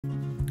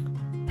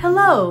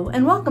Hello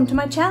and welcome to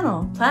my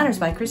channel, Planners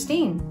by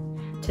Christine.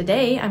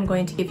 Today I'm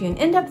going to give you an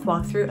in-depth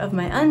walkthrough of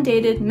my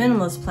Undated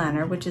Minimalist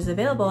Planner, which is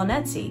available on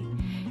Etsy.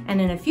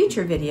 And in a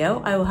future video,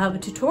 I will have a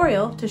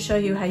tutorial to show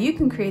you how you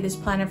can create this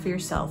planner for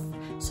yourself.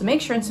 So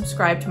make sure and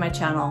subscribe to my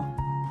channel.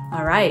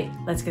 All right,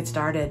 let's get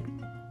started.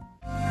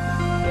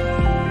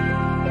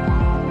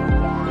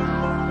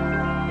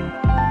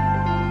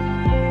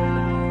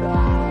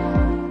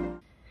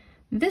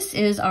 This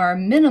is our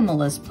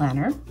Minimalist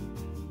Planner.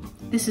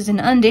 This is an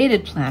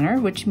undated planner,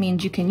 which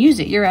means you can use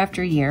it year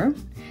after year,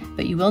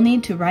 but you will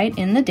need to write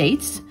in the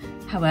dates.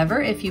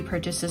 However, if you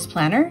purchase this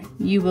planner,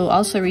 you will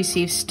also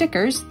receive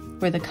stickers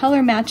where the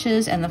color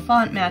matches and the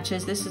font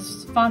matches.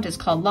 This font is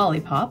called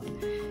Lollipop.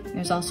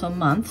 There's also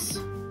months.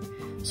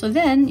 So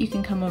then you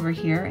can come over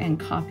here and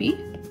copy.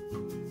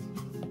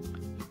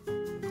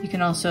 You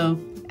can also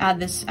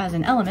add this as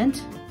an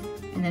element,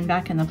 and then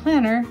back in the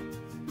planner,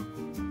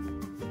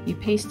 you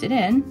paste it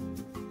in.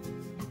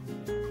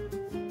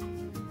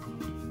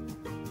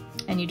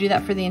 And you do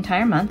that for the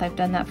entire month. I've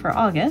done that for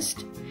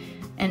August.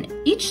 And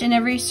each and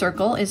every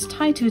circle is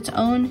tied to its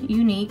own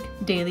unique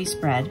daily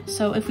spread.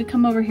 So if we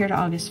come over here to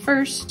August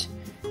 1st,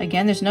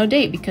 again, there's no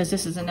date because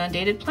this is an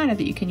undated planner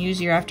that you can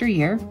use year after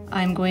year.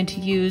 I'm going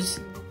to use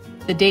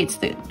the dates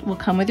that will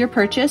come with your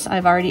purchase.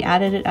 I've already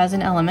added it as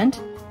an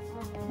element,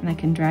 and I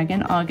can drag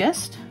in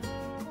August.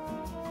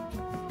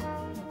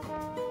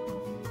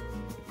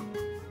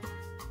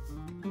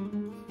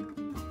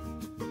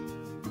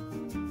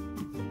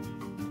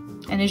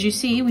 And as you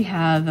see, we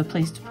have a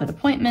place to put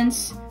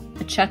appointments,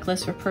 a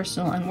checklist for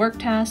personal and work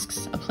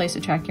tasks, a place to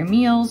track your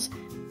meals,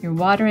 your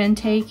water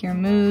intake, your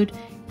mood,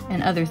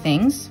 and other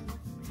things.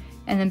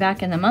 And then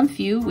back in the month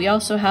view, we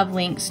also have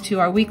links to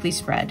our weekly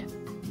spread.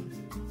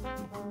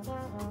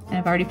 And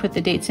I've already put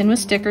the dates in with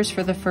stickers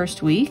for the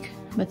first week,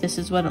 but this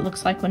is what it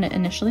looks like when it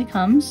initially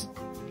comes.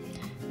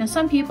 Now,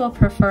 some people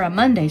prefer a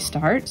Monday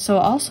start, so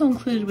also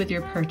included with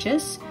your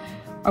purchase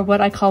are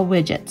what I call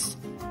widgets.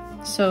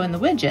 So in the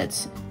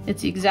widgets,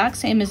 it's the exact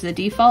same as the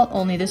default,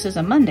 only this is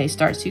a Monday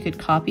start, so you could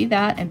copy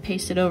that and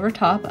paste it over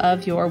top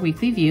of your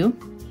weekly view.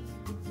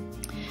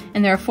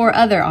 And there are 4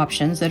 other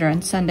options that are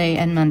in Sunday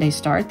and Monday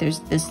start. There's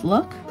this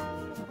look,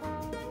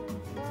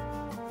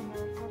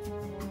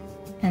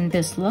 and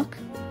this look,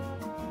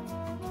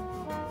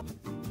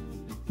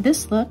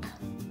 this look,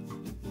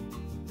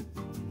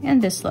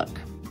 and this look.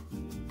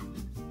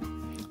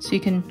 So you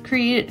can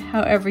create it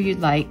however you'd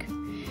like.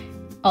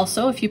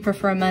 Also, if you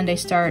prefer a Monday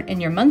start in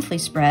your monthly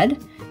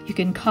spread, you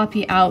can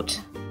copy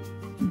out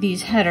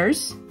these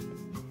headers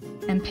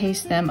and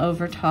paste them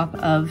over top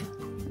of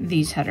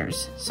these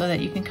headers so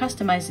that you can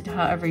customize it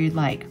however you'd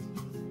like.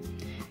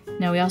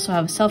 Now we also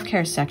have a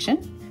self-care section,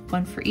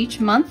 one for each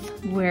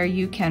month, where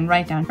you can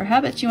write down for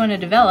habits you want to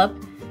develop,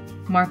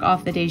 mark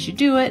off the days you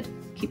do it,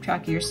 keep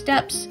track of your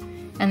steps,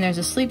 and there's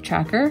a sleep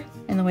tracker.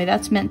 And the way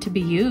that's meant to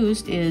be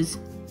used is,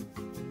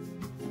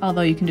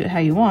 although you can do it how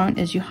you want,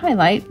 is you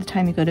highlight the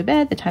time you go to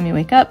bed, the time you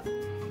wake up,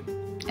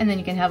 and then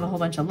you can have a whole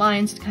bunch of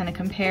lines to kind of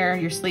compare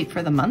your sleep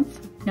for the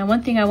month. Now,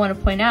 one thing I want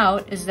to point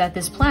out is that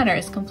this planner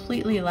is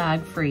completely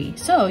lag-free.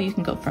 So you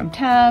can go from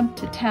tab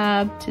to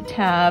tab to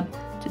tab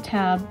to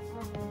tab,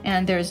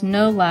 and there's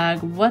no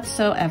lag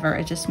whatsoever.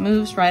 It just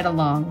moves right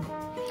along.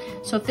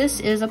 So if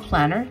this is a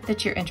planner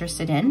that you're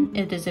interested in,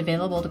 it is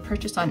available to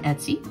purchase on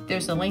Etsy.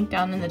 There's a link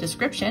down in the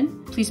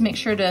description. Please make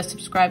sure to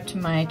subscribe to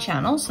my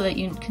channel so that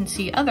you can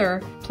see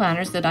other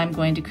planners that I'm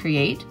going to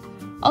create.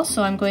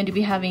 Also, I'm going to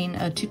be having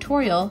a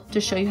tutorial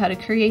to show you how to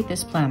create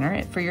this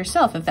planner for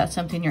yourself if that's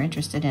something you're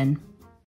interested in.